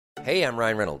Hey, I'm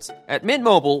Ryan Reynolds. At Mint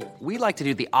Mobile, we like to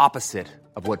do the opposite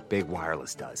of what Big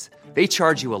Wireless does. They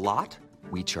charge you a lot,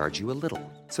 we charge you a little.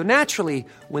 So naturally,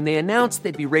 when they announced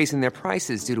they'd be raising their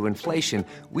prices due to inflation,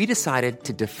 we decided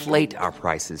to deflate our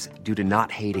prices due to not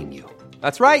hating you.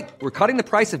 That's right. We're cutting the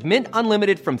price of Mint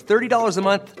Unlimited from $30 a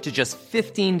month to just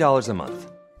 $15 a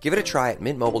month. Give it a try at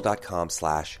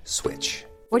mintmobile.com/switch.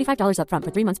 $45 up front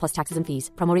for 3 months plus taxes and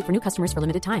fees. Promo rate for new customers for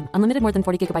limited time. Unlimited more than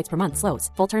 40 gigabytes per month.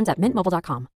 Slows full terms at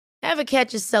mintmobile.com. Ever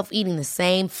catch yourself eating the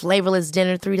same flavorless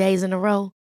dinner 3 days in a row?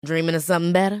 Dreaming of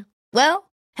something better? Well,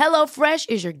 HelloFresh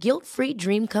is your guilt-free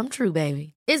dream come true,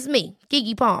 baby. It's me,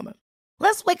 Keke Palmer.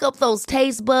 Let's wake up those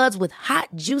taste buds with hot,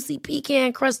 juicy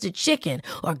pecan-crusted chicken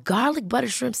or garlic butter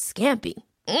shrimp scampi.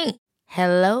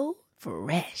 Hello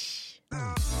Fresh.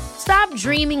 Stop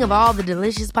dreaming of all the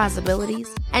delicious possibilities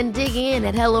and dig in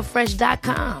at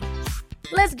HelloFresh.com.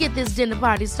 Let's get this dinner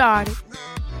party started.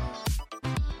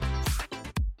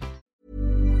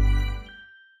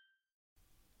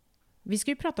 Vi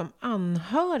ska ju prata om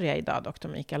anhöriga idag, Dr.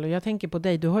 Mikael. Och jag tänker på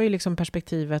dig. Du har ju liksom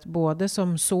perspektivet både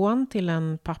som son till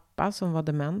en pappa som var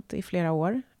dement i flera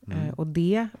år. Och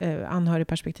det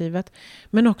anhörigperspektivet.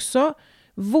 Men också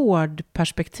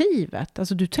vårdperspektivet.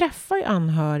 Alltså du träffar ju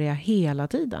anhöriga hela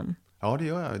tiden. Ja, det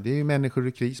gör jag. Det är ju människor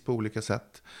i kris på olika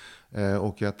sätt.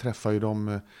 Och jag träffar ju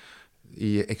dem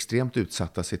i extremt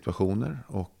utsatta situationer.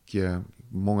 Och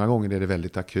många gånger är det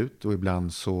väldigt akut. Och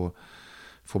ibland så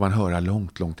får man höra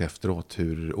långt efteråt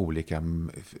hur olika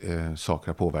saker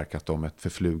har påverkat dem. Ett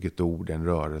förfluget ord, en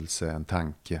rörelse, en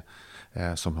tanke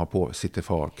som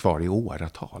sitter kvar i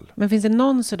åratal. Men finns det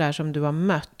någon sådär som du har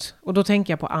mött? Och då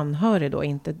tänker jag på anhörig då,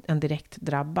 inte en direkt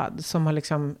drabbad. Som har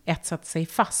liksom etsat sig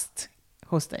fast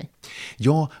hos dig?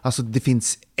 Ja, alltså det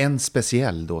finns en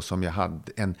speciell då som jag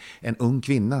hade. En ung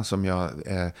kvinna som jag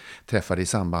träffade i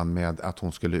samband med att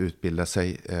hon skulle utbilda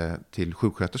sig till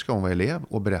sjuksköterska. Hon var elev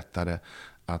och berättade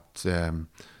att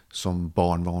som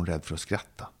barn var hon rädd för att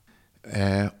skratta.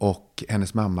 Och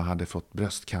hennes mamma hade fått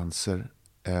bröstcancer.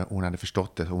 Hon hade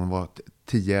förstått det. Hon var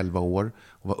 10-11 år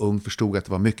och var ung, förstod att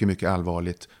det var mycket, mycket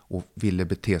allvarligt och ville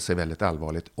bete sig väldigt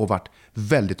allvarligt och vart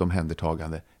väldigt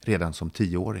omhändertagande redan som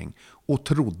 10-åring. Och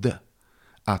trodde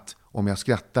att om jag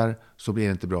skrattar så blir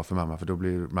det inte bra för mamma, för då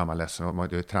blir mamma ledsen och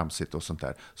det är tramsigt och sånt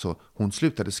där. Så hon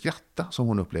slutade skratta, som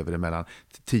hon upplevde det, mellan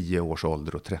 10 års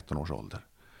ålder och 13 års ålder.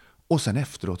 Och sen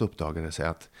efteråt uppdagade det sig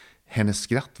att hennes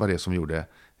skratt var det som gjorde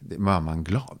mamman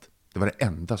glad. Det var det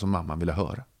enda som mamman ville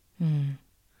höra.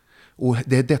 Och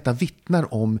detta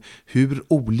vittnar om hur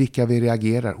olika vi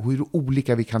reagerar och hur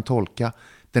olika vi kan tolka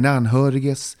den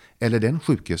anhöriges eller den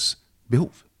sjukes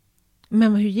behov.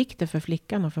 Men hur gick det för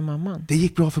flickan och för mamman? Det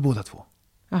gick bra för båda två.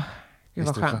 Det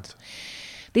var skönt.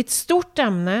 Det är ett stort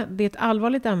ämne, det är ett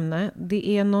allvarligt ämne. Det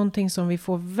är någonting som vi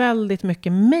får väldigt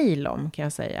mycket mejl om, kan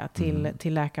jag säga,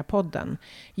 till Läkarpodden.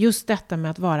 Just detta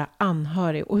med att vara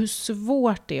anhörig och hur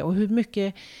svårt det är och hur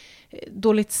mycket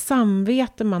dåligt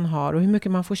samvete man har och hur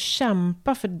mycket man får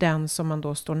kämpa för den som man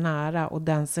då står nära och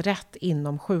dens rätt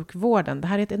inom sjukvården. Det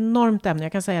här är ett enormt ämne,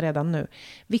 jag kan säga redan nu.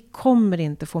 Vi kommer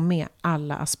inte få med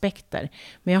alla aspekter,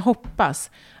 men jag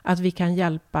hoppas att vi kan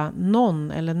hjälpa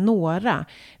någon eller några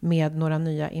med några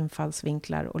nya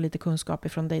infallsvinklar och lite kunskap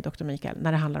ifrån dig, Dr. Mikael,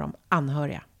 när det handlar om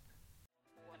anhöriga.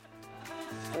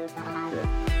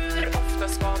 Hur ofta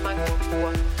ska man gå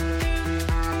på?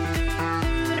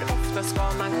 Ska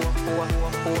man gå på. Hur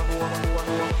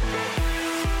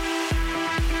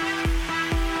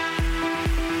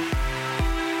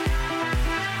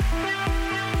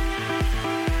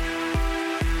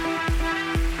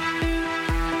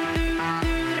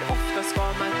ofta ska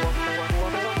man gå på.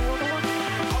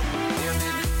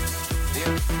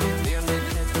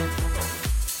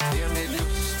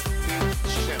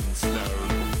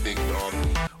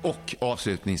 Och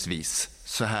avslutningsvis,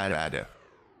 så här är det.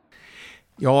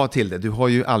 Ja, Tilde, du har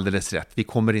ju alldeles rätt. Vi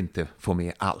kommer inte få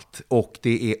med allt. Och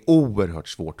det är oerhört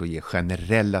svårt att ge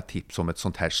generella tips om ett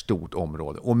sånt här stort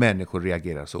område. Och människor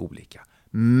reagerar så olika.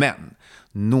 Men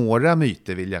några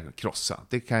myter vill jag krossa,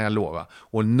 det kan jag lova.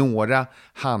 Och några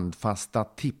handfasta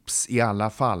tips i alla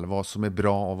fall, vad som är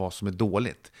bra och vad som är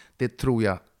dåligt. Det tror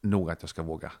jag nog att jag ska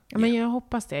våga. Ja, men jag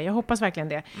hoppas det. Jag hoppas verkligen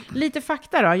det. Lite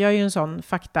fakta då. Jag är ju en sån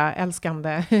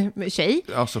faktaälskande tjej.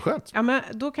 Ja, så skönt. Ja, men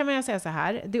då kan man säga så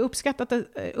här. Det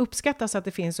uppskattas att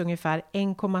det finns ungefär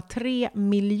 1,3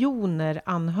 miljoner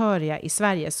anhöriga i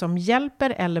Sverige som hjälper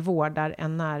eller vårdar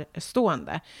en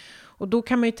närstående. Och då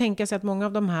kan man ju tänka sig att många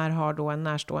av de här har då en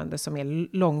närstående som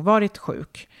är långvarigt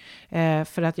sjuk.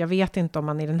 För att jag vet inte om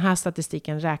man i den här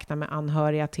statistiken räknar med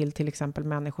anhöriga till exempel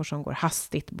människor som går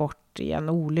hastigt bort i en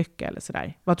olycka eller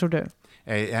sådär. Vad tror du?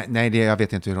 Nej, jag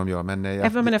vet inte hur de gör. Men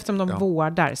eftersom de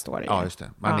vårdar, står det. Ja, just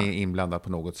det. Man är inblandad på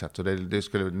något sätt. Så det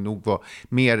skulle nog vara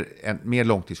mer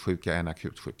långtidssjuka än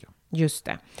akutsjuka. Just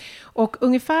det. Och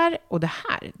ungefär, och det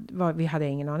här vi hade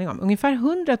ingen aning om, ungefär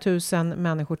 100 000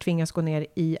 människor tvingas gå ner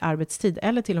i arbetstid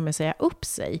eller till och med säga upp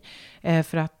sig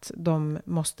för att de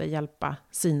måste hjälpa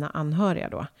sina anhöriga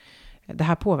då. Det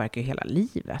här påverkar ju hela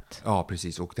livet. Ja,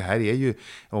 precis. Och det här är ju,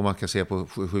 om man kan se på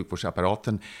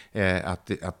sjukvårdsapparaten,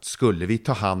 att skulle vi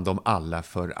ta hand om alla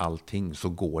för allting så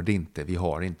går det inte. Vi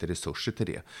har inte resurser till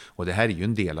det. Och det här är ju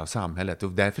en del av samhället.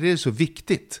 Och därför är det så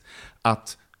viktigt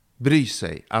att bry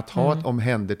sig, att ha ett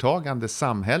omhändertagande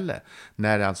samhälle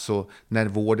när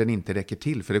vården inte räcker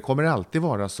till. För det kommer alltid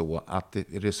vara så att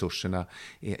resurserna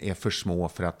är för små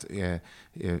för att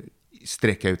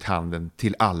sträcka ut handen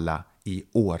till alla i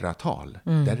åratal.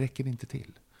 Där räcker det inte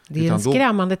till. Det är en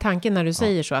skrämmande tanke när du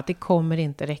säger så, att det kommer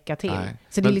inte räcka till. Nej,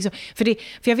 så det är liksom,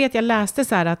 för jag vet, jag läste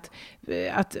så här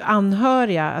att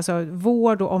anhöriga, alltså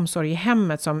vård och omsorg i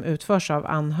hemmet som utförs av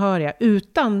anhöriga,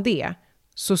 utan det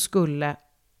så skulle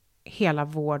hela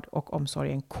vård och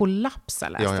omsorgen kollapsa.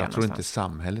 Jag tror inte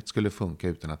samhället skulle funka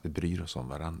utan att vi bryr oss om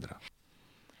varandra.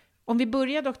 Om vi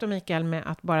börjar, doktor Mikael, med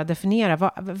att bara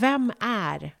definiera, vem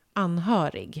är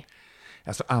anhörig?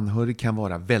 Alltså anhörig kan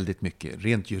vara väldigt mycket.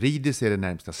 Rent juridiskt är det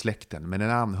närmsta släkten. Men en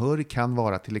anhörig kan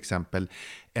vara till exempel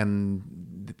en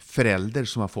förälder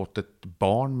som har fått ett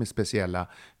barn med speciella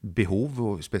behov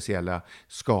och speciella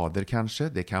skador kanske.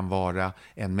 Det kan vara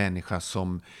en människa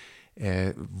som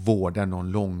vårdar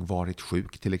någon långvarigt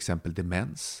sjuk, till exempel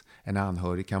demens. En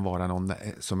anhörig kan vara någon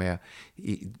som är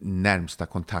i närmsta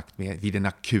kontakt med vid en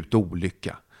akut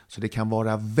olycka. Så det kan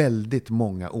vara väldigt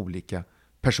många olika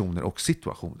personer och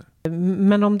situationer.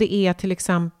 Men om det är till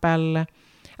exempel,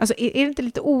 alltså är det inte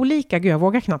lite olika? Gud, jag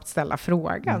vågar knappt ställa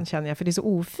frågan, känner jag, för det är så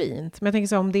ofint. Men jag tänker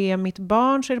så, om det är mitt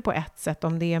barn så är det på ett sätt,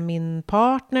 om det är min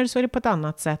partner så är det på ett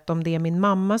annat sätt, om det är min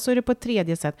mamma så är det på ett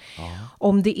tredje sätt. Ja.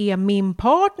 Om det är min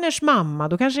partners mamma,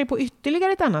 då kanske det är på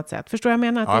ytterligare ett annat sätt. Förstår jag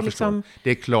menar? Att ja, det, liksom...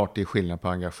 det är klart det är skillnad på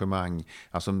engagemang.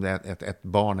 Alltså ett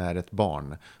barn är ett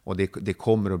barn och det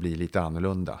kommer att bli lite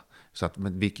annorlunda. Så att,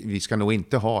 men vi ska nog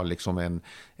inte ha liksom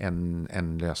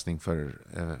en lösning för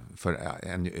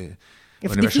en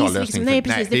universallösning. Nej,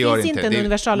 precis. Det finns inte en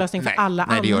universallösning för alla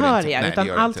anhöriga,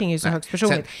 utan allting är ju så högst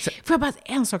personligt. Får jag bara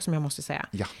en sak som jag måste säga?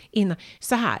 Ja.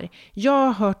 Så här, jag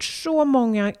har hört så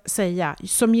många säga,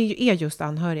 som ju är just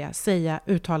anhöriga,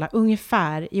 uttala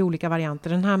ungefär i olika varianter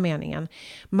den här meningen.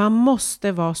 Man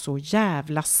måste vara så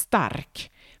jävla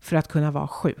stark för att kunna vara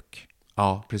sjuk.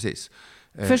 Ja, precis.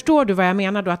 Förstår du vad jag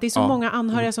menar då? Att det är så många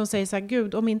anhöriga som säger så här,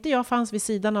 gud, om inte jag fanns vid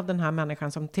sidan av den här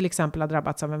människan som till exempel har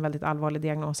drabbats av en väldigt allvarlig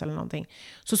diagnos eller någonting,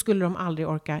 så skulle de aldrig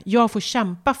orka. Jag får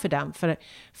kämpa för den,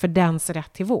 för dens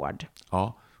rätt till vård.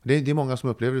 Ja. Det är många som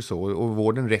upplever det så, och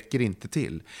vården räcker inte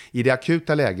till. I det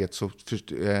akuta läget,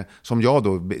 som jag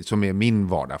då, som är min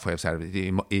vardag får jag säga,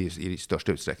 i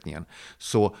största utsträckningen,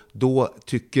 så då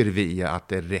tycker vi att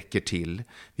det räcker till.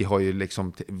 Vi har ju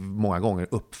liksom många gånger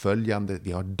uppföljande,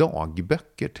 vi har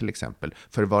dagböcker till exempel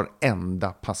för varenda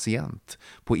patient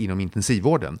inom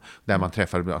intensivvården där man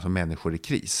träffar alltså människor i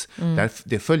kris.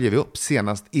 Det följer vi upp.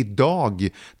 Senast idag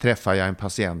träffade jag en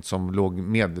patient som låg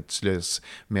medvetslös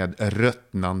med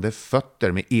röttna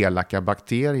fötter med elaka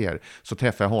bakterier. Så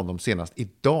träffade jag honom senast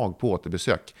idag på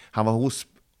återbesök. Han var hos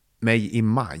mig i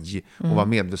maj och var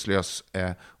medvetslös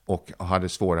och hade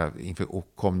svåra inför,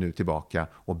 och kom nu tillbaka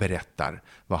och berättar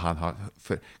vad han har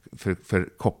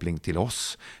för koppling till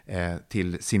oss,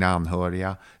 till sina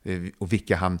anhöriga och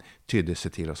vilka han tydde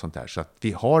sig till och sånt där. Så att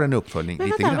vi har en uppföljning. Men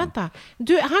lite vänta.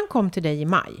 Han kom till dig i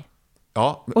maj.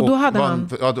 Ja, och då hade han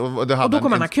och då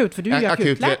kom han akut, för du är ju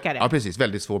akutläkare. Ja, precis.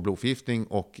 Väldigt svår blodförgiftning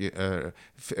och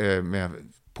med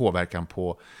påverkan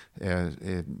på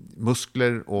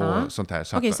muskler och sånt här.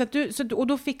 Okej, och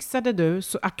då fixade du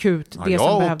så akut det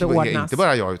som behövde ordnas. Inte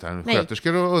bara jag, utan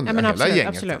sköterskor och hela gänget.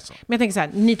 Absolut. Alltså. Men jag tänker så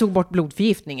här, ni tog bort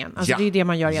blodförgiftningen. Alltså det är det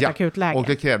man gör i ett akutläge. Och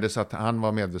det krävdes att han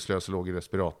var medvetslös och låg i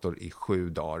respirator i 7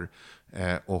 dagar.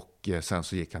 Och sen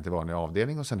så gick han till vanlig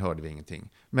avdelning och sen hörde vi ingenting.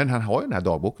 Men han har ju den här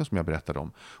dagboken som jag berättade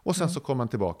om. Och sen så kom han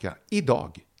tillbaka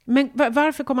idag. Men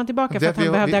varför kom han tillbaka? För att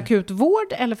han behövde akut vård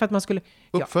eller för att man skulle...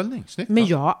 Uppföljning, snyggt. Men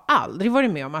jag har aldrig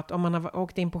varit med om att om man har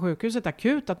åkt in på sjukhuset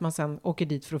akut att man sen åker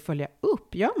dit för att följa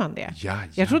upp. Gör man det? Ja.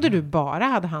 Jag trodde du bara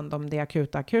hade hand om det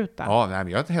akuta. Ja, nej,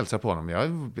 men jag hälsade på honom.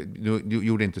 Jag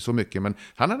gjorde inte så mycket, men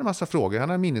han hade en massa frågor. Han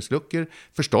har minnesluckor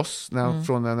förstås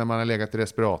från när man har legat i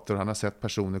respirator. Han har sett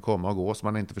personer komma och gå som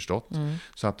man inte förstått.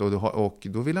 Så att, och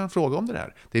då ville han fråga om det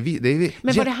där.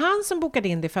 Men var det han som bokade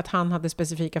in det för att han hade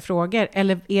specifika frågor?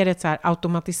 Eller är det ett så här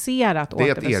automatiserat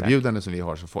återbesök? Det är ett erbjudande som vi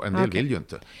har. Så en del vill ju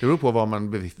inte. Det beror på var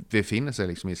man befinner sig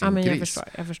liksom i sin kris.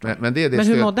 Jag förstår. Men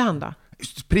hur mådde han då?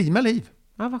 Prima liv.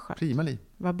 Ja, vad skönt. Prima liv.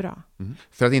 Vad bra.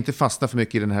 För att inte fastna för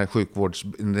mycket i den här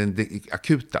det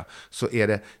akuta, så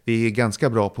är vi är ganska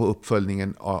bra på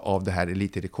uppföljningen av det här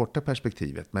lite i det korta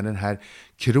perspektivet. Men den här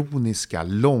kroniska,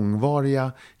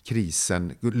 långvariga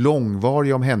krisen,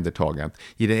 långvariga omhändertagandet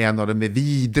i det en av de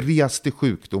vidrigaste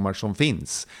sjukdomar som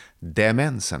finns,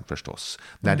 demensen förstås,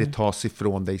 när det tas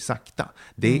ifrån dig sakta.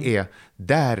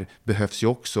 Där behövs ju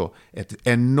också ett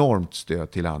enormt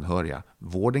stöd till anhöriga.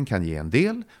 Vården kan ge en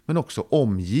del, men också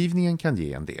omgivningen kan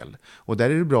ge en del. Och där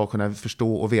är det bra att kunna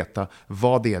förstå och veta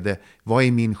vad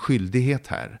är min skyldighet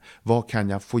här? Vad kan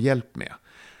jag få hjälp med?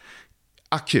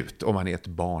 Akut, om man är ett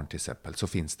barn till exempel, så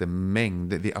finns det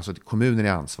mängder, alltså kommunen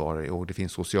är ansvarig och det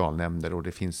finns socialnämnder och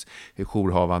det finns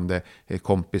jourhavande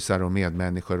kompisar och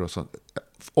medmänniskor och sånt.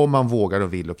 Om man vågar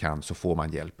och vill och kan så får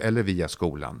man hjälp, eller via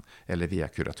skolan eller via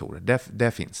kuratorer.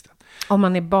 Där finns det. Om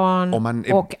man är barn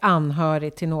och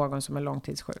anhörig till någon som är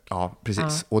långtidssjuk. Ja,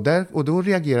 precis. Ja. Och då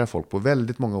reagerar folk på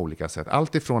väldigt många olika sätt.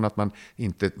 Allt ifrån att man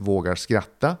inte vågar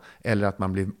skratta eller att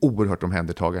man blir oerhört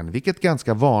omhändertagande. Vilket är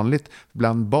ganska vanligt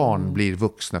bland barn blir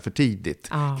vuxna för tidigt.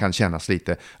 Kan kännas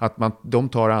lite. Att de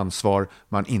tar ansvar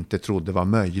man inte trodde var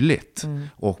möjligt.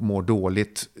 Och mår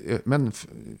dåligt. Men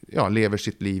lever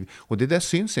sitt liv. Och det där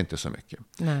syns inte så mycket.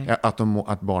 Nej. Att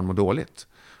barn mår dåligt.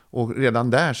 Och redan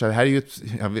där, så här är ju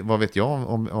vad vet jag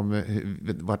om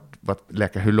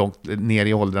hur långt ner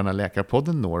i åldrarna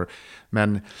Läkarpodden når.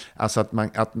 Men alltså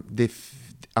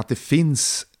att det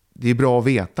finns, det är bra att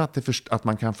veta att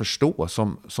man kan förstå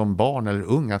som barn eller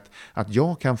ung att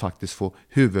jag kan faktiskt få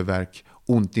huvudvärk,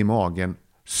 ont i magen,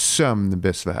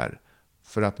 sömnbesvär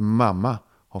för att mamma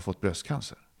har fått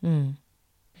bröstcancer.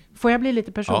 Får jag bli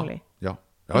lite personlig? Ja.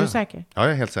 Är du säker? Ja,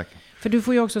 jag är helt säker. För du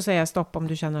får ju också säga stopp om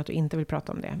du känner att du inte vill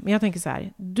prata om det. Men jag tänker så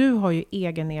här, du har ju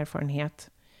egen erfarenhet,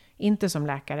 inte som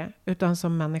läkare, utan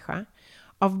som människa,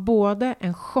 av både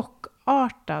en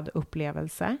chockartad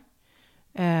upplevelse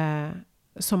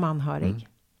som anhörig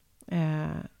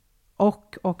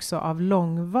och också av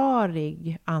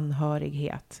långvarig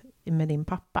anhörighet med din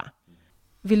pappa.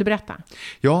 Vill du berätta?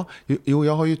 Ja,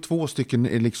 jag har ju 2 stycken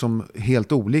liksom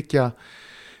helt olika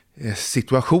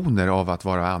situationer av att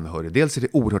vara anhörig. Dels är det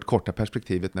oerhört korta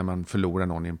perspektivet när man förlorar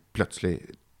någon i en plötslig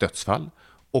dödsfall.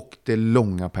 Och det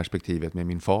långa perspektivet med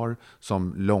min far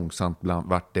som långsamt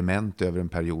vart dement över en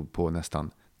period på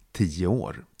nästan 10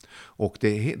 år. Och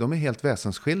de är helt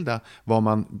väsensskilda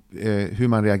hur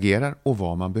man reagerar och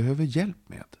vad man behöver hjälp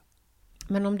med.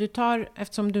 Men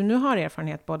eftersom du nu har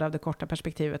erfarenhet både av det korta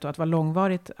perspektivet och att vara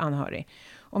långvarigt anhörig.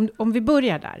 Om vi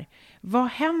börjar där. Vad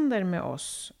händer med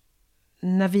oss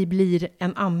när vi blir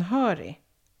en anhörig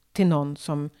till någon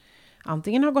som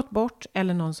antingen har gått bort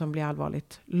eller någon som blir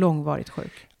långvarigt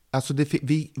sjuk? Alltså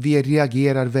vi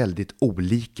reagerar väldigt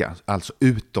olika, alltså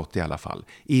utåt i alla fall.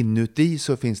 Inuti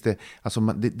så finns det, alltså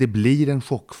det blir en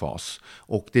chockfas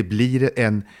och det blir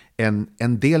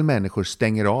en del människor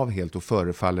stänger av helt och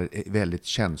förefaller väldigt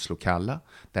känslokalla.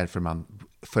 Därför man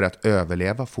för att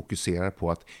överleva fokuserar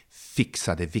på att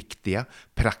fixa det viktiga,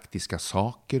 praktiska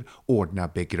saker, ordna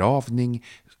begravning.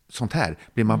 Sånt här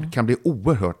kan bli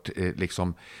oerhört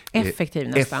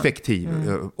effektiv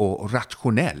och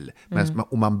rationell.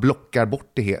 Och man blockar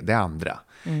bort det andra.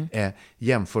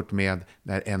 Jämfört med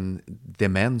när en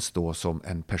demens då som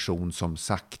en person som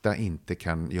sakta inte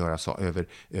kan göra så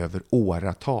över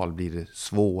åratal blir det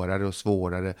svårare och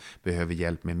svårare, behöver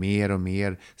hjälp med mer och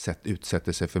mer,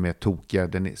 utsätter sig för mer tokiga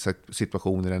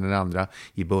situationer än den andra.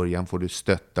 I början får du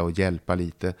stötta och hjälpa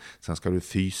lite, sen ska du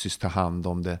fysiskt ta hand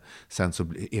om det,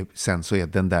 sen så är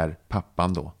den där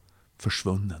pappan då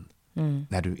försvunnen.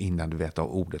 Innan du vet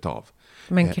av ordet av.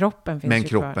 Men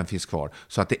kroppen finns kvar.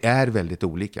 Så att det är väldigt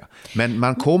olika. Men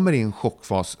man kommer i en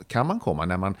chockfas, kan man komma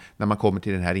när man kommer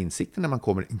till den här insikten, när man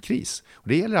kommer i en kris. Och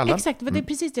det gäller alla. Exakt, det är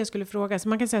precis det jag skulle fråga. Så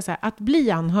man kan säga så här, att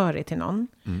bli anhörig till någon,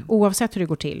 oavsett hur det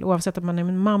går till, oavsett om man är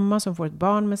en mamma som får ett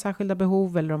barn med särskilda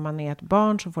behov, eller om man är ett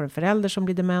barn som får en förälder som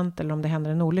blir dement, eller om det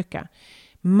händer en olycka.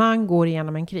 Man går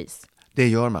igenom en kris. Det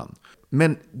gör man.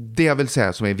 Men det jag vill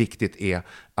säga som är viktigt är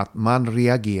att man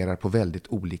reagerar på väldigt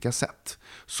olika sätt.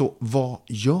 Så vad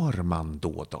gör man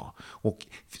då? Och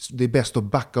det är bäst att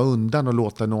backa undan och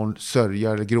låta någon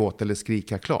sörja eller gråta eller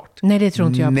skrika klart. Nej, det tror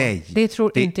inte jag på. Nej, det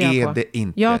tror inte jag på. Det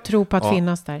inte. Jag tror på att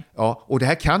finnas där. Ja, och det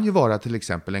här kan ju vara till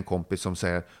exempel en kompis som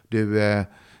säger, du,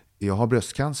 jag har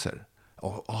bröstcancer.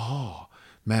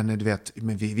 Men du vet,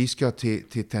 vi ska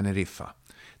till Teneriffa.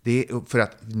 Det är för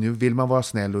att nu vill man vara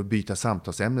snäll och byta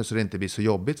samtalsämne så det inte blir så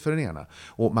jobbigt för den ena.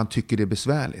 Och man tycker det är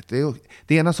besvärligt. Det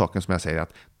är ena saken som jag säger,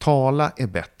 att tala är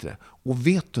bättre. Och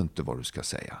vet du inte vad du ska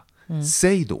säga,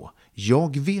 säg då,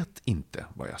 jag vet inte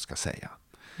vad jag ska säga.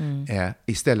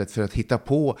 Istället för att hitta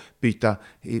på, byta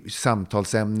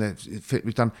samtalsämne,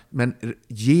 men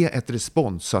ge ett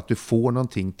respons så att du får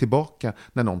någonting tillbaka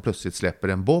när någon plötsligt släpper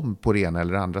en bomb på det ena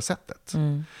eller andra sättet.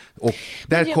 Och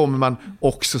där kommer man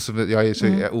också, som jag är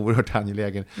så oerhört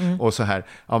angelägen, och så här,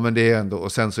 ja men det är ändå,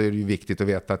 och sen så är det ju viktigt att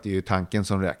veta att det är ju tanken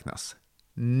som räknas.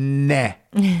 Nej,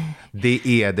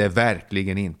 det är det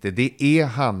verkligen inte. Det är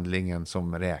handlingen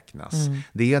som räknas.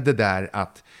 Det är det där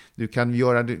att du kan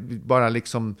göra det bara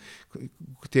liksom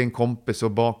till en kompis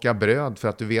och baka bröd för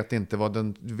att du vet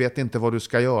inte vad du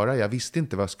ska göra. Jag visste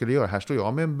inte vad jag skulle göra. Här står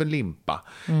jag med en limpa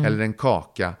eller en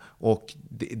kaka, och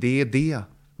det är det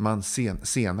man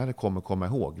senare kommer komma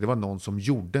ihåg. Det var någon som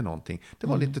gjorde någonting. Det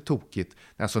var lite tokigt,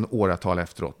 alltså en åratal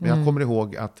efteråt. Men jag kommer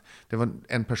ihåg att det var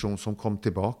en person som kom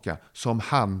tillbaka, som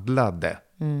handlade.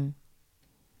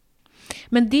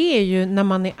 Men det är ju när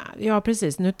man är... Ja,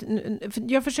 precis.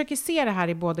 Jag försöker se det här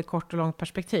i både kort och långt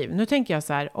perspektiv. Nu tänker jag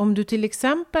så här, om du till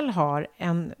exempel har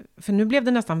en... För nu blev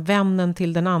det nästan vännen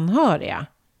till den anhöriga.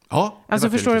 Ja, alltså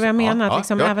förstår du vad jag menar? Ja,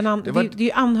 liksom, det är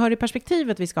ju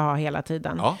anhörigperspektivet vi ska ha hela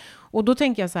tiden. Ja. Och då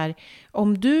tänker jag så här,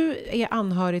 om du är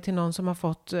anhörig till någon som har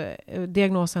fått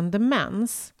diagnosen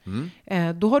demens,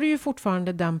 då har du ju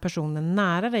fortfarande den personen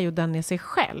nära dig, och den är sig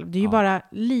själv. Det är ju bara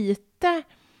lite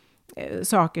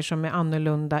saker som är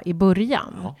annorlunda i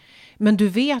början. Ja. Men du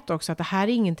vet också att det här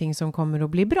är ingenting som kommer att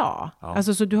bli bra. Ja.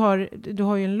 Alltså, så du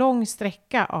har ju en lång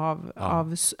sträcka av...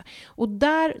 Och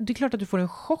där, det är klart att du får en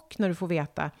chock när du får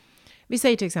veta... Vi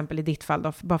säger till exempel i ditt fall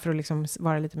då, bara för att liksom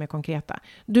vara lite mer konkreta.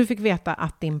 Du fick veta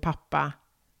att din pappa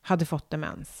hade fått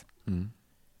demens.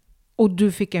 Och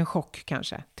du fick en chock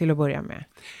kanske till att börja med.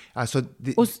 Alltså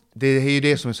det är ju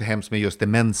det som är så hemskt med just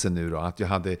demensen nu då. Att jag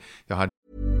hade...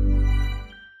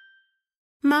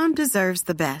 Mom deserves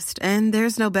the best, and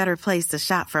there's no better place to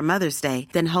shop for Mother's Day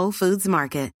than Whole Foods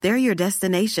Market. They're your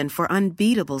destination for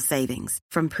unbeatable savings,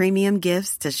 from premium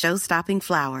gifts to show-stopping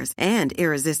flowers and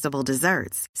irresistible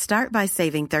desserts. Start by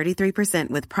saving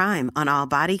 33% with Prime on all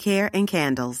body care and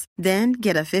candles. Then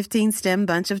get a 15-stem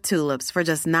bunch of tulips for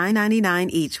just $9.99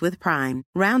 each with Prime.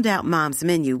 Round out Mom's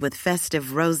menu with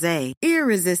festive rosé,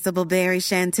 irresistible berry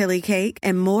chantilly cake,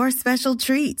 and more special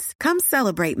treats. Come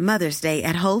celebrate Mother's Day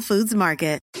at Whole Foods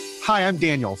Market. Hi, I'm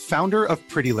Daniel, founder of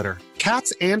Pretty Litter.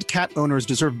 Cats and cat owners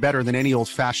deserve better than any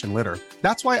old-fashioned litter.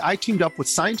 That's why I teamed up with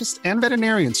scientists and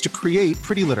veterinarians to create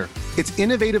Pretty Litter. Its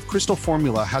innovative crystal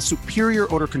formula has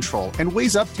superior odor control and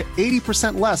weighs up to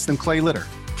 80% less than clay litter.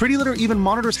 Pretty Litter even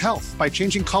monitors health by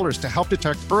changing colors to help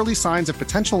detect early signs of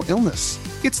potential illness.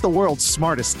 It's the world's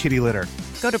smartest kitty litter.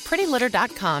 Go to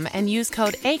prettylitter.com and use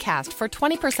code ACAST for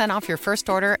 20% off your first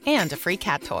order and a free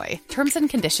cat toy. Terms and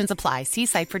conditions apply. See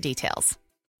site for details.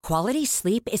 Quality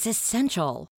sleep is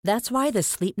essential. That's why the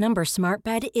Sleep Number Smart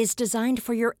Bed is designed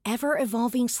for your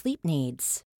ever-evolving sleep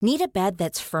needs. Need a bed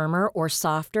that's firmer or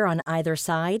softer on either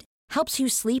side? Helps you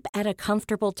sleep at a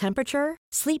comfortable temperature?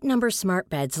 Sleep Number Smart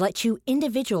Beds let you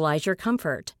individualize your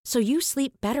comfort, so you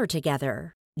sleep better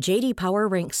together. J.D. Power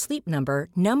ranks Sleep Number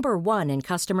 #1 in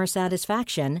customer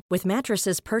satisfaction with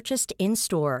mattresses purchased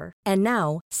in-store. And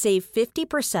now, save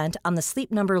 50% on the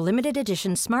Sleep Number Limited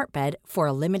Edition Smart Bed for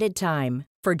a limited time.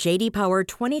 For J.D. Power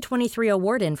 2023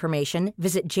 award information,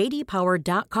 visit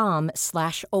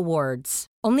jdpower.com/awards.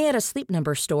 Only at a Sleep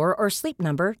Number store or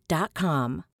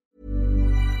sleepnumber.com.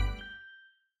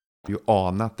 Ju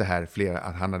anat det här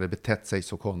att han hade betett sig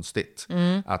så konstigt.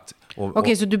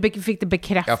 Okej, så du fick det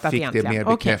bekräftat egentligen? Jag fick det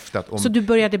mer bekräftat. Så du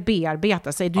började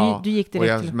bearbeta sig? Du gick direkt och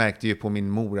jag märkte ju på min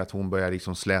mor att hon började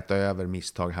liksom släta över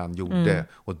misstag han gjorde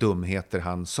och dumheter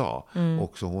han sa.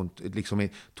 Och så hon liksom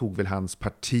tog väl hans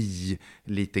parti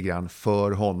lite grann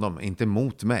för honom, inte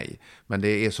mot mig. Men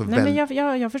det är så men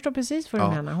jag förstår precis vad du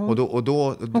menar.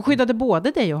 Hon skyddade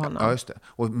både dig och honom. Ja, just det.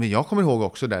 Men jag kommer ihåg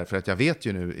också därför att jag vet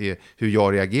ju nu hur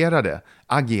jag reagerar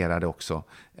agerade också.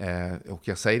 Och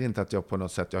jag säger inte att jag på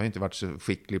något sätt, jag har inte varit så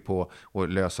skicklig på att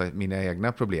lösa mina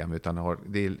egna problem, utan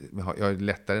jag är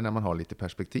lättare när man har lite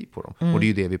perspektiv på dem. Och det är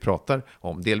ju det vi pratar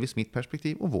om, delvis mitt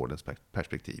perspektiv och vårdens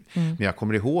perspektiv. Men jag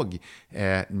kommer ihåg,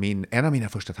 en av mina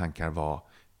första tankar var,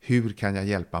 hur kan jag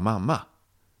hjälpa mamma?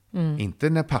 Inte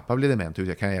när pappa blir dement, utan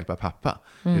jag kan hjälpa pappa.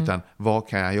 Utan vad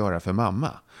kan jag göra för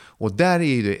mamma? Och där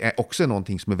är det också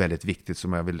någonting som är väldigt viktigt,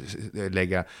 som jag vill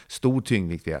lägga stor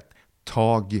tyngdvikt vid.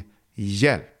 Tag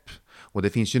hjälp. Och det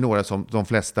finns ju några som de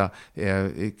flesta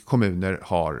kommuner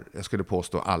har, jag skulle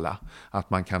påstå alla, att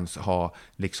man kan ha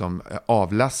liksom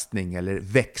avlastning eller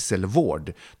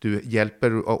växelvård. Du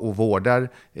hjälper och vårdar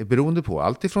beroende på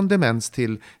allt ifrån demens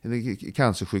till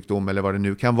cancersjukdom eller vad det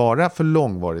nu kan vara för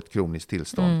långvarigt kroniskt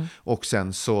tillstånd. Och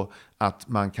sen så att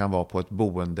man kan vara på ett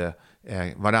boende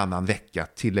varannan vecka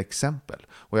till exempel.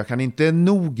 Och jag kan inte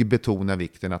nog betona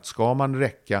vikten att ska man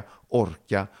räcka,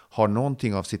 orka, ha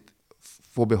någonting av sitt,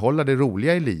 få behålla det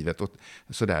roliga i livet och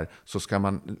sådär, så ska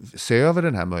man se över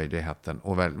den här möjligheten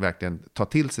och verkligen ta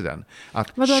till sig den.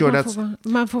 Att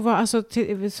man får vara alltså,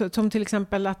 som till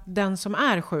exempel att den som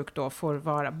är sjuk då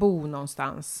får bo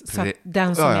någonstans, så att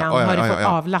den som är anhörig får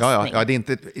avlastning. Ja, det är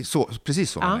inte så,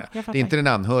 precis så. Det är inte den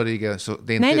anhöriga, så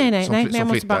det är inte som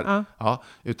flyttar.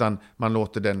 Utan man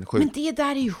låter den sjuk. Men det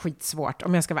där är ju skitsvårt,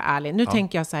 om jag ska vara ärlig. Nu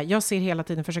tänker jag så här, jag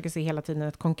försöker se hela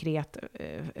tiden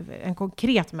en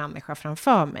konkret människa framför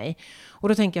mig. Och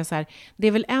då tänker jag så här, det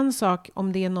är väl en sak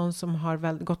om det är någon som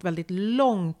har gått väldigt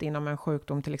långt inom en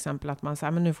sjukdom, till exempel att man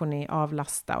säger, men nu får ni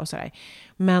avlasta och sådär.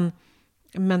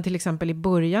 Men till exempel i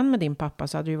början med din pappa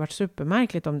så hade det ju varit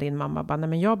supermärkligt om din mamma bara, nej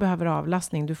men jag behöver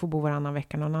avlastning, du får bo varannan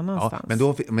vecka någon annanstans.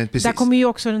 Men precis. Där kommer ju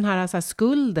också den här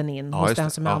skulden in hos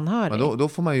den som är anhörig.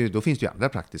 Men då finns det ju andra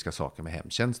praktiska saker med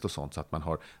hemtjänst och sånt, så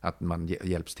att man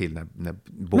hjälps till när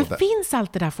båda... Men finns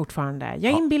allt det där fortfarande?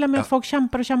 Jag inbillar mig att folk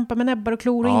kämpar med näbbar och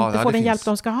klor och inte får den hjälp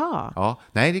de ska ha. Ja,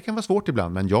 nej, det kan vara svårt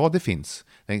ibland, men det finns.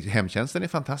 Hemtjänsten är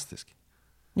fantastisk.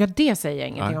 Ja, det säger jag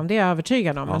ingenting om. Det är jag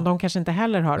övertygad om. Men de kanske inte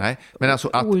heller har. Nej, men alltså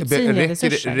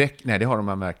nej, det har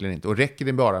de verkligen inte. Och räcker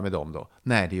det bara med dem då?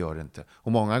 Nej, det gör det inte.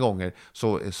 Och många gånger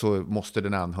så måste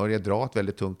den anhöriga dra ett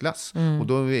väldigt tungt lass. Och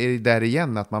då är det där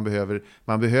igen att man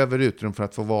behöver utrymme för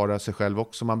att få vara sig själv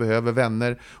också. Man behöver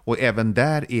vänner. Och även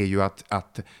där är ju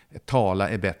att tala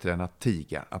är bättre än att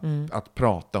tiga. Att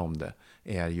prata om det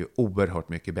är ju oerhört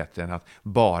mycket bättre än att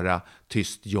bara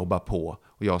tyst jobba på.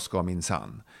 Och jag ska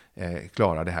minsann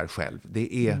klara det här själv.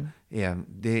 Det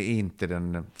är inte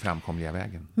den framkomliga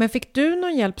vägen. Men fick du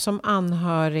någon hjälp som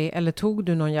anhörig, eller tog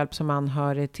du någon hjälp som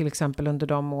anhörig till exempel under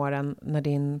de åren när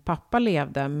din pappa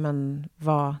levde men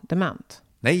var dement?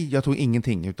 Nej, jag tog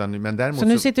ingenting. Men däremot så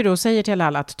nu sitter du och säger till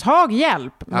alla att tag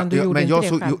hjälp, men du gjorde inte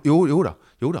det själv?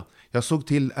 Jo då. Jag såg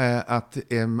till att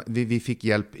vi fick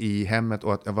hjälp i hemmet,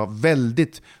 och att jag var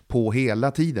väldigt på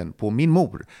hela tiden på min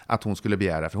mor att hon skulle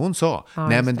begära, för hon sa,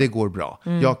 nej men det går bra,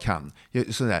 jag kan.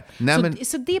 Sådär.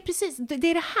 Så det är precis, det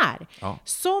är det här. Ja.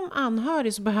 Som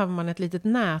anhörig så behöver man ett litet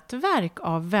nätverk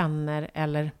av vänner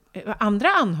eller andra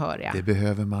anhöriga. Det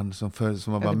behöver man som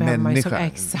var människa.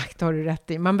 Exakt, har du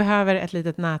rätt i. Man behöver ett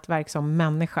litet nätverk som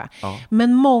människa. Ja.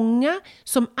 Men många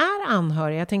som är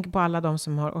anhöriga, jag tänker på alla de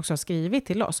som också har skrivit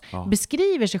till oss,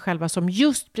 beskriver sig själva som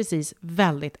just precis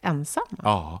väldigt ensamma.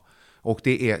 Ja. Och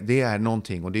det är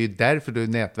någonting, och det är därför det är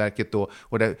nätverket då,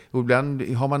 och ibland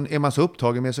är man så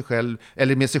upptagen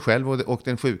med sig själv och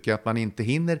den sjuka att man inte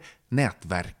hinner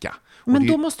nätverka. Men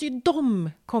då måste ju de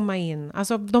komma in,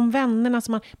 alltså de vännerna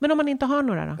som men om man inte har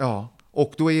några då? Ja.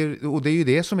 Och det är ju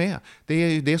det som är. Det är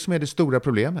ju det som är det stora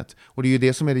problemet. Och det är ju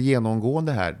det som är det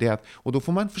genomgående här. Och då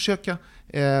får man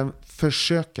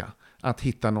försöka att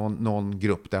hitta någon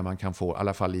grupp där man kan få i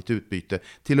alla fall lite utbyte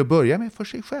till att börja med för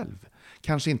sig själv.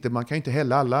 Kanske inte, man kan inte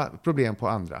hälla alla problem på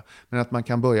andra, men att man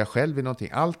kan börja själv i någonting.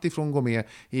 Allt ifrån gå med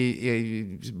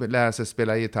lära sig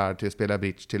spela gitarr till spela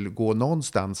bridge, till gå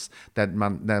någonstans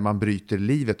där man bryter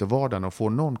livet och vardagen och får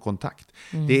någon kontakt.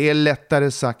 Det är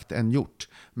lättare sagt än gjort.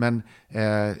 Men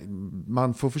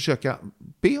man får försöka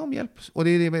be om hjälp. Och det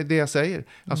är det jag säger.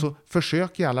 Alltså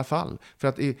försök i alla fall. För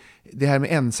att det här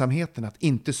med ensamheten, att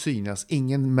inte synas,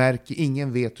 ingen märker,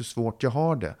 ingen vet hur svårt jag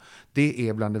har det. Det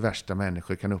är bland det värsta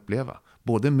människor kan uppleva.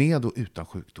 Både med och utan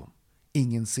sjukdom.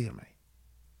 Ingen ser mig.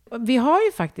 Vi har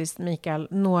ju faktiskt, Mikael,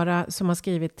 några som har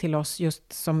skrivit till oss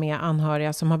just som är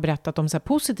anhöriga, som har berättat om så här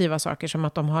positiva saker, som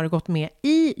att de har gått med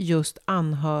i just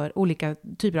olika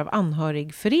typer av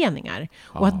anhörigföreningar.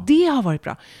 Och att det har varit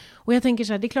bra. Och jag tänker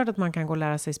så här, det är klart att man kan gå och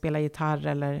lära sig spela gitarr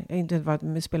eller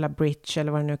inte spela bridge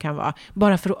eller vad det nu kan vara.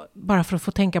 Bara för att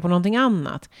få tänka på någonting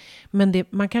annat. Men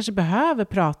man kanske behöver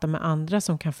prata med andra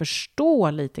som kan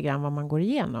förstå lite grann vad man går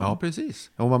igenom. Ja,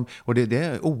 precis. Och det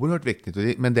är oerhört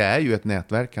viktigt. Men det är ju ett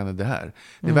nätverkande det här.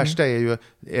 Det värsta är ju,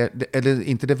 eller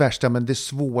inte det värsta, men det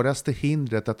svåraste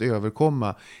hindret att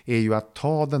överkomma är ju att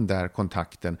ta den där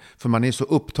kontakten. För man är så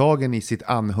upptagen i sitt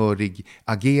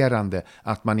anhörig-agerande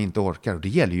att man inte orkar. Och det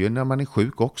gäller ju när man är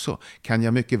sjuk också. Kan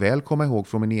jag mycket väl komma ihåg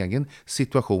från min egen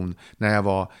situation när jag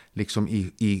var liksom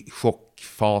i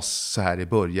chockfas så här i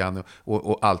början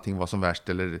och allting var som värst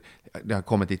eller det har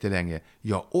kommit lite längre.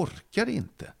 Jag orkar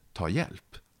inte ta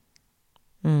hjälp.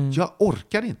 Jag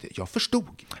orkar inte. Jag förstod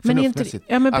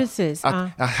förnuftmässigt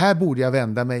att här borde jag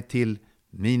vända mig till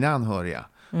mina anhöriga.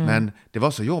 Men det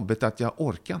var så jobbigt att jag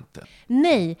orkar inte.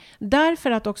 Nej,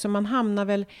 därför att också man hamnar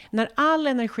väl, när all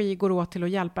energi går åt till att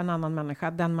hjälpa en annan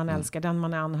människa, den man älskar, den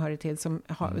man är anhörig till som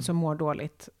mår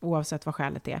dåligt, oavsett vad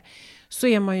skälet är, så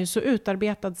är man ju så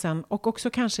utarbetad sen, och också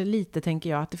kanske lite, tänker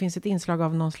jag, att det finns ett inslag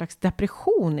av någon slags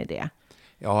depression i det.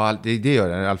 Ja, det gör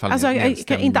det i alla fall. Alltså,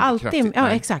 inte alltid. Kraftigt, ja,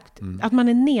 exakt. Att man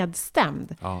är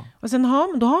nedstämd. Ja. Och sen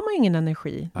då har man ingen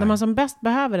energi. Nej. När man som bäst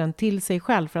behöver den till sig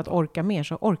själv för att orka mer,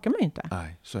 så orkar man ju inte.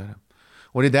 Nej, så är det.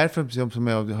 Och det är därför som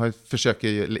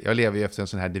jag lever ju efter en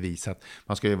sån här devis att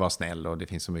man ska ju vara snäll och det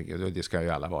finns så mycket, och det ska ju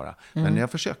alla vara. Men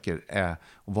jag försöker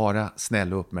vara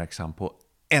snäll och uppmärksam på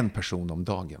en person om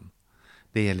dagen.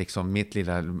 Det är liksom mitt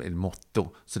lilla motto.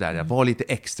 Sådär, jag var lite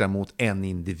extra mot en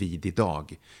individ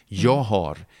idag. Jag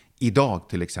har idag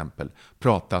till exempel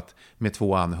pratat med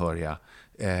 2 anhöriga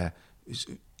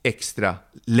extra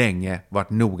länge, varit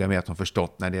noga med att de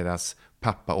förstått när deras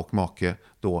pappa och make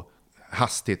då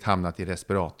hastigt hamnat i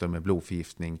respirator med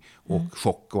blodförgiftning och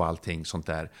chock och allting sånt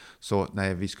där. Så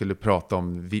när vi skulle prata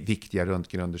om viktiga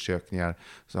röntgenundersökningar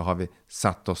så har vi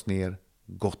satt oss ner,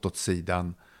 gått åt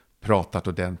sidan, pratat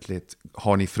ordentligt.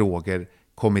 Har ni frågor?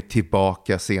 Kommit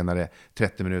tillbaka senare,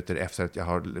 30 minuter efter att jag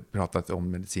har pratat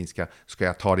om medicinska, ska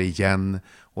jag ta det igen?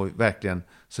 Och verkligen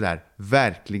sådär,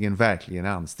 verkligen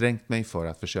ansträngt mig för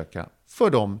att försöka för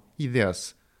dem i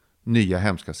deras nya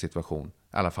hemska situation i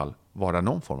alla fall vara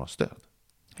någon form av stöd.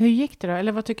 Hur gick det då?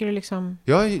 Eller vad tycker du liksom?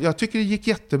 Jag tycker det gick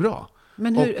jättebra.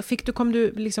 Men hur kom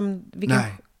du liksom,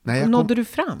 nådde du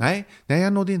fram? Nej,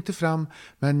 jag nådde inte fram,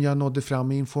 men jag nådde fram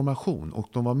med information och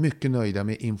de var mycket nöjda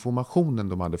med informationen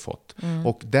de hade fått.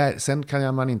 Och sen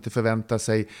kan man inte förvänta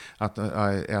sig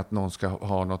att någon ska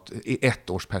ha något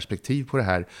ettårsperspektiv på det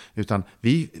här, utan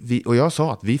och jag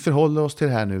sa att vi förhåller oss till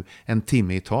det här nu en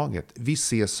timme i taget. Vi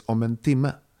ses om en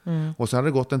timme. Och så hade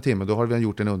det gått en timme, då hade vi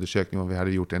gjort en undersökning och vi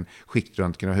hade gjort en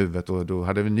skiktröntgen av huvudet och då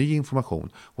hade vi ny information.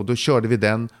 Och då körde vi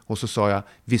den och så sa jag,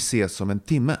 vi ses om en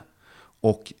timme.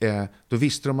 Och då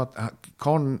visste de att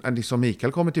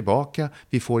Mikael kommer tillbaka,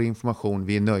 vi får information,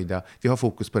 vi är nöjda, vi har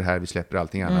fokus på det här, vi släpper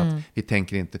allting annat, vi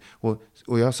tänker inte.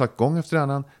 Och jag har sagt gång efter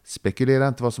annan, spekulera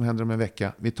inte vad som händer om en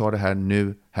vecka, vi tar det här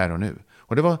nu, här och nu.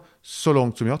 Och det var så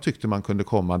långt som jag tyckte man kunde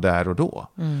komma där och då.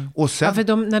 Och sen,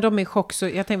 för när de är i chock så,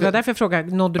 jag tänkte, det var därför jag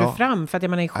frågade, nådde du fram? För att jag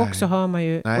menar, i chock så hör man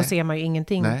ju och ser man ju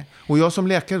ingenting. Nej. Och jag som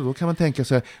läkare, då kan man tänka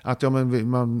sig att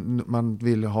man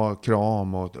vill ha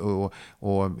kram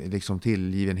och liksom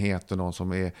tillgivenhet och någon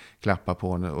som är klappar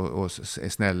på en och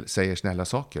är säger snälla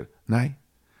saker. Nej,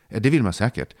 det vill man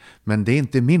säkert. Men det är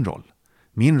inte min roll.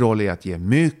 Min roll är att ge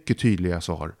mycket tydliga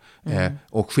svar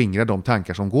och skingra de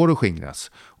tankar som går att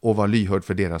skingras och vara lyhörd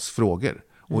för deras frågor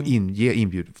och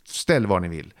ställ vad ni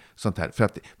vill, sånt här, för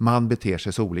att man beter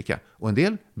sig så olika. Och en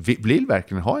del vill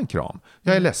verkligen ha en kram.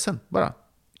 Jag är ledsen bara.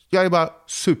 Jag är bara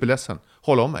superledsen.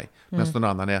 Håll om mig. Men någon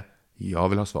annan är, jag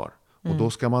vill ha svar. Och då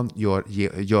ska man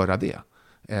göra det.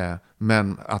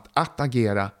 Men att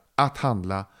agera, att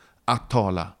handla, att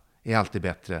tala är alltid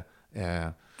bättre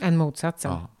än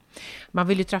motsatsen. Ja. Man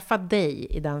vill ju träffa dig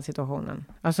i den situationen.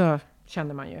 Alltså,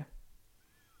 känner man ju.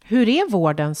 Hur är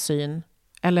vårdens syn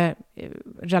eller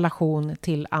relation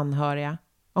till anhöriga?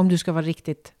 Om du ska vara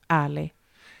riktigt ärlig.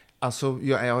 Alltså,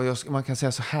 man kan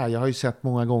säga så här. Jag har ju sett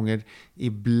många gånger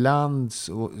ibland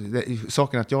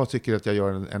saken att jag tycker att jag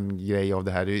gör en grej av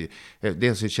det här.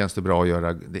 Dels så känns det bra att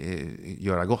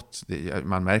göra gott.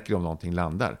 Man märker om någonting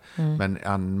landar.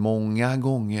 Men många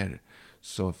gånger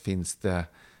så finns det...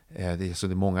 Det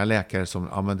är många läkare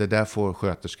som, men det där får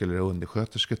sköterskor eller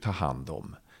undersköterskor ta hand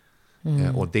om.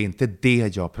 Och det är inte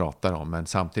det jag pratar om, men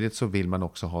samtidigt så vill man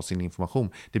också ha sin information.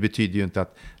 Det betyder ju inte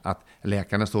att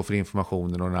läkarna står för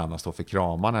informationen och någon annan står för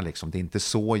kramarna. Liksom. Det är inte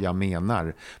så jag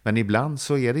menar. Men ibland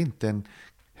så är det inte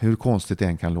hur konstigt det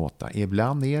än kan låta,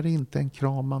 ibland är det inte en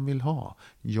kram man vill ha.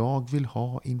 Jag vill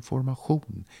ha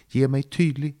information. Ge mig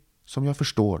tydlig, som jag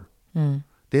förstår,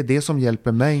 Det är det som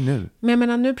hjälper mig nu. Men jag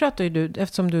menar, nu pratar ju du,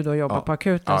 eftersom du då jobbar på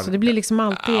akuten, så det blir liksom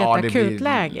alltid ett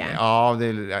akutläge. Det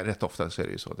är rätt ofta så är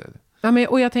det ju så. Ja,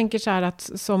 och jag tänker så här att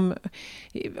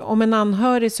om en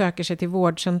anhörig söker sig till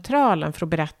vårdcentralen för att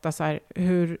berätta så här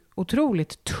hur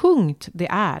otroligt tungt det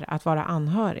är att vara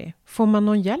anhörig. Får man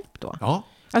någon hjälp då? Ja.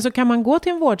 Alltså kan man gå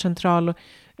till en vårdcentral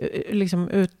liksom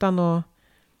utan att...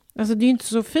 Alltså det är ju inte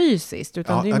så fysiskt,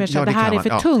 utan det är mer så att det här är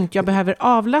för tungt. Jag behöver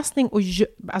avlastning,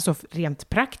 alltså rent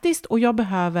praktiskt, och jag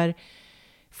behöver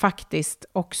faktiskt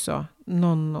också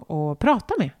någon att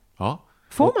prata med. Ja.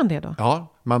 Får man det då?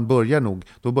 Ja, man börjar nog.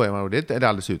 Då börjar man, och det är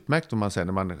alldeles utmärkt om man säger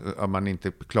när man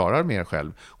inte klarar mer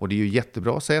själv. Och det är ju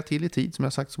jättebra att säga till i tid, som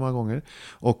jag sagt så många gånger.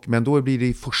 Men då blir det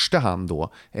i första hand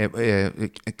då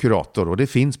kurator, och det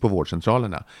finns på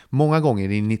vårdcentralerna. Många gånger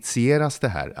initieras det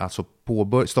här, alltså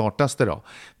startas det då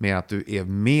med att du är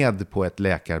med på ett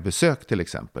läkarbesök till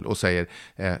exempel och säger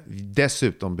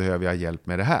dessutom behöver jag hjälp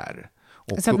med det här.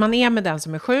 Så att man är med den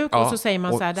som är sjuk, och så säger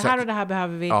man så här, det här och det här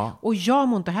behöver vi, och jag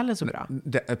mår inte heller så bra.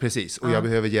 Precis, och jag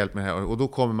behöver hjälp med det här. Och då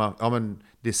kommer man, men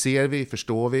det ser vi,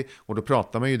 förstår vi, och då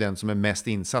pratar man ju den som är mest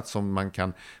insatt, som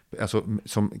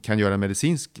kan göra en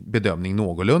medicinsk bedömning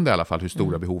någorlunda i alla fall, hur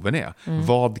stora behoven är.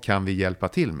 Vad kan vi hjälpa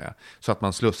till med? Så att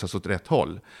man slussas åt rätt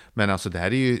håll. Men alltså det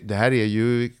här är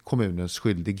ju kommunens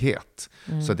skyldighet.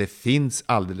 Så det finns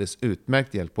alldeles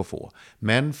utmärkt hjälp att få.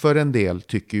 Men för en del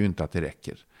tycker ju inte att det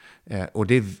räcker.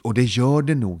 Och det gör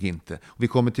det nog inte. Och vi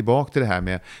kommer tillbaka till det här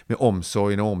med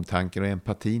omsorgen och omtanken och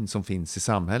empatin som finns i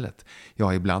samhället.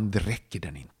 Ja, ibland räcker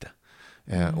den inte.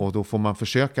 Och då får man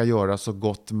försöka göra så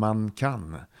gott man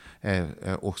kan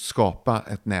och skapa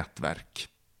ett nätverk.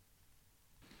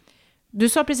 Du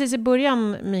sa precis i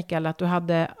början, Mikael, att du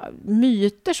hade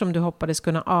myter som du hoppades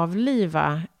kunna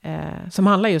avliva som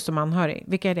handlar just om anhörig.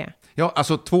 Vilka är det? Ja,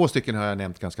 alltså 2 stycken har jag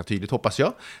nämnt ganska tydligt, hoppas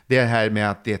jag. Det här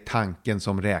med att det är tanken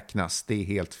som räknas, det är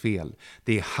helt fel.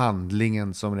 Det är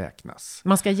handlingen som räknas.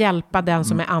 Man ska hjälpa den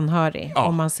som är anhörig,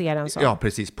 om man ser en sån. Ja,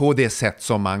 precis. På det sätt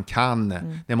som man kan.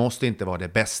 Det måste inte vara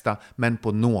det bästa, men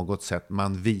på något sätt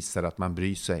man visar att man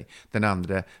bryr sig. Den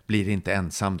andra blir inte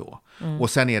ensam då. Och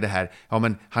sen är det här,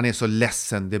 men han är så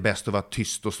ledsen, det är bäst att vara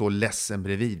tyst och stå ledsen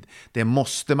bredvid. Det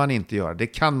måste man inte göra, det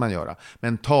kan man göra.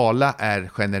 Men tala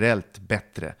är generellt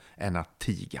bättre än att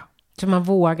tiga. Så man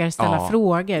vågar ställa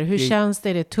frågor. Hur känns det?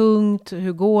 Är det tungt?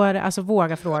 Hur går det? Alltså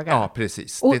våga fråga. Ja,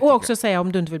 precis. Och också säga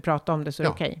om du inte vill prata om det så är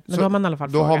det okej. Men då har man i alla fall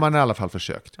frågat. Då har man i alla fall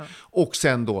försökt. Ja. Och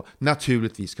sen då,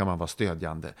 naturligtvis kan man vara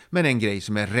stödjande. Men en grej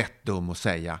som är rätt dum att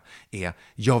säga är,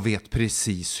 jag vet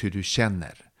precis hur du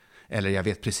känner. Eller jag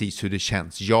vet precis hur det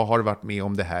känns. Jag har varit med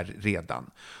om det här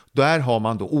redan. Där har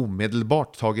man då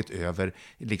omedelbart tagit över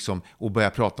och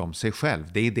börjat prata om sig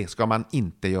själv. Det ska man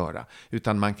inte göra.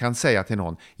 Utan man kan säga till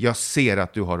någon, jag ser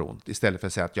att du har ont. Istället för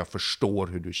att säga att jag förstår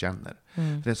hur du känner.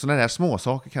 För sådana där små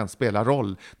saker kan spela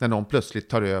roll när någon plötsligt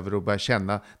tar över och börjar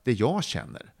känna det jag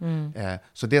känner.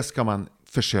 Så det ska man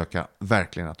försöka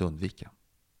verkligen att undvika.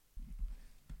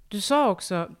 Du sa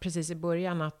också precis i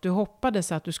början att du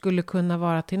hoppades att du skulle kunna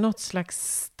vara till något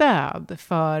slags stöd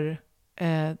för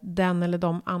den eller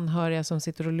de anhöriga som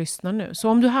sitter och lyssnar nu. Så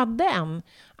om du hade en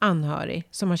anhörig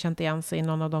som har känt igen sig i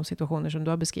någon av de situationer som du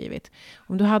har beskrivit.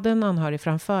 Om du hade en anhörig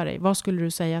framför dig, vad skulle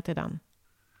du säga till den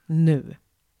nu?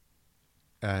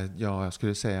 Jag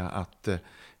skulle säga att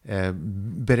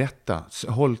berätta,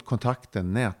 håll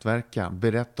kontakten, nätverka,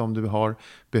 berätta om du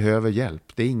behöver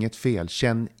hjälp. Det är inget fel,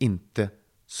 känn inte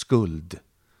skuld,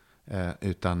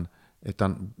 utan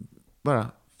bara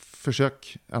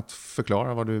försök att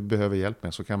förklara vad du behöver hjälp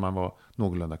med, så kan man vara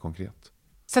någorlunda konkret.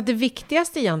 Så att det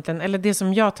viktigaste egentligen, eller det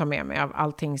som jag tar med mig av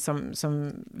allting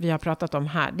som vi har pratat om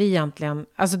här, det är egentligen,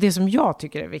 alltså det som jag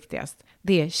tycker är viktigast,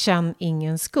 det är känn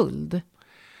ingen skuld.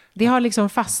 Det har liksom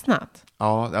fastnat.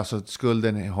 Ja, alltså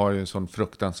skulden har ju en sån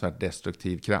fruktansvärt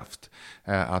destruktiv kraft.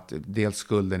 Att dels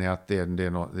skulden är att det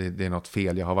är något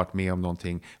fel, jag har varit med om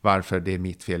någonting. Varför det är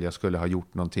mitt fel, jag skulle ha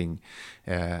gjort någonting.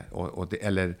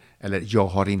 Eller jag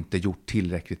har inte gjort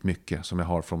tillräckligt mycket, som jag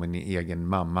har från min egen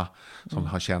mamma. Som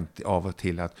har känt av och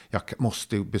till att jag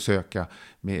måste besöka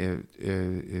med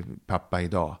pappa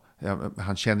idag.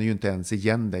 Han känner ju inte ens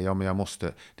igen dig. Ja, men jag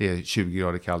måste. Det är 20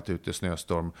 grader kallt ute,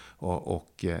 snöstorm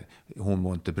och hon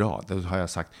mår inte bra. Då har jag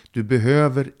sagt, du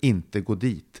behöver inte gå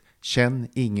dit. Känn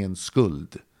ingen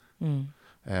skuld.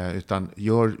 Utan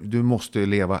du måste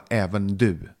leva även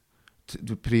du.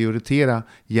 Prioritera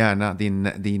gärna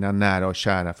dina nära och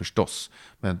kära förstås.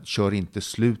 Men kör inte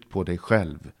slut på dig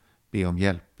själv. Be om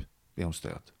hjälp. Be om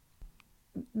stöd.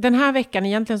 den här veckan,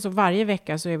 egentligen så varje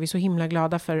vecka, så är vi så himla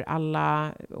glada för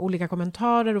alla olika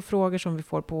kommentarer och frågor som vi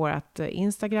får på vårt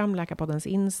Instagram, Läkarpoddens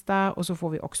Insta, och så får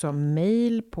vi också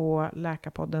mejl på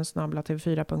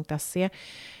läkarpodden@tv4.se.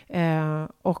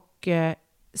 Och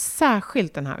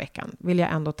särskilt den här veckan vill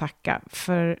jag ändå tacka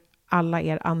för alla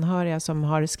er anhöriga som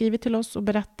har skrivit till oss och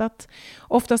berättat,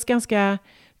 oftast ganska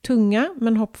tunga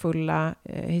men hoppfulla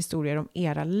historier om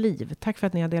era liv. Tack för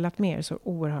att ni har delat med er så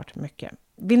oerhört mycket.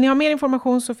 Vill ni ha mer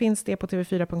information så finns det på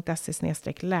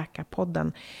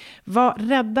tv4.se/läkarpodden. Var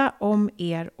rädda om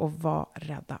er och var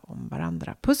rädda om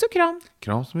varandra. Puss och kram!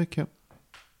 Kram så mycket!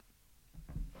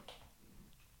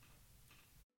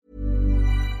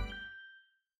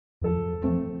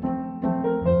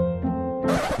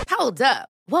 Hold up.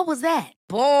 What was that?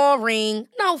 Boring.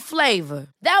 No flavor.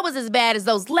 That was as bad as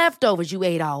those leftovers you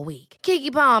ate all week.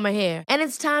 Keke Palmer here, and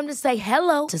it's time to say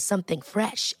hello to something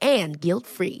fresh and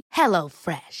guilt-free. Hello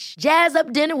Fresh. Jazz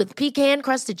up dinner with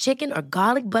pecan-crusted chicken or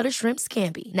garlic butter shrimp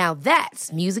scampi. Now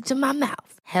that's music to my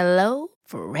mouth. Hello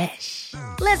Fresh.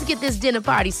 Let's get this dinner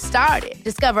party started.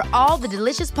 Discover all the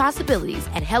delicious possibilities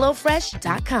at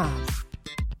hellofresh.com.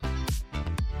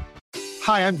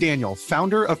 Hi, I'm Daniel,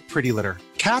 founder of Pretty Litter.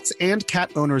 Cats and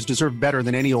cat owners deserve better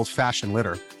than any old-fashioned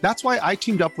litter. That's why I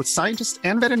teamed up with scientists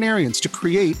and veterinarians to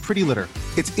create Pretty Litter.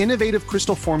 Its innovative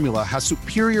crystal formula has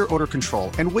superior odor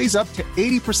control and weighs up to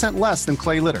 80% less than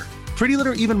clay litter. Pretty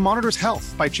Litter even monitors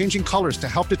health by changing colors to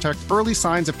help detect early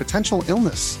signs of potential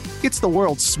illness. It's the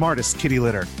world's smartest kitty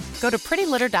litter. Go to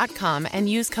prettylitter.com and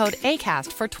use code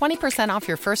ACAST for 20% off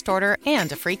your first order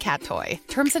and a free cat toy.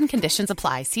 Terms and conditions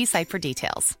apply. See site for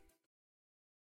details.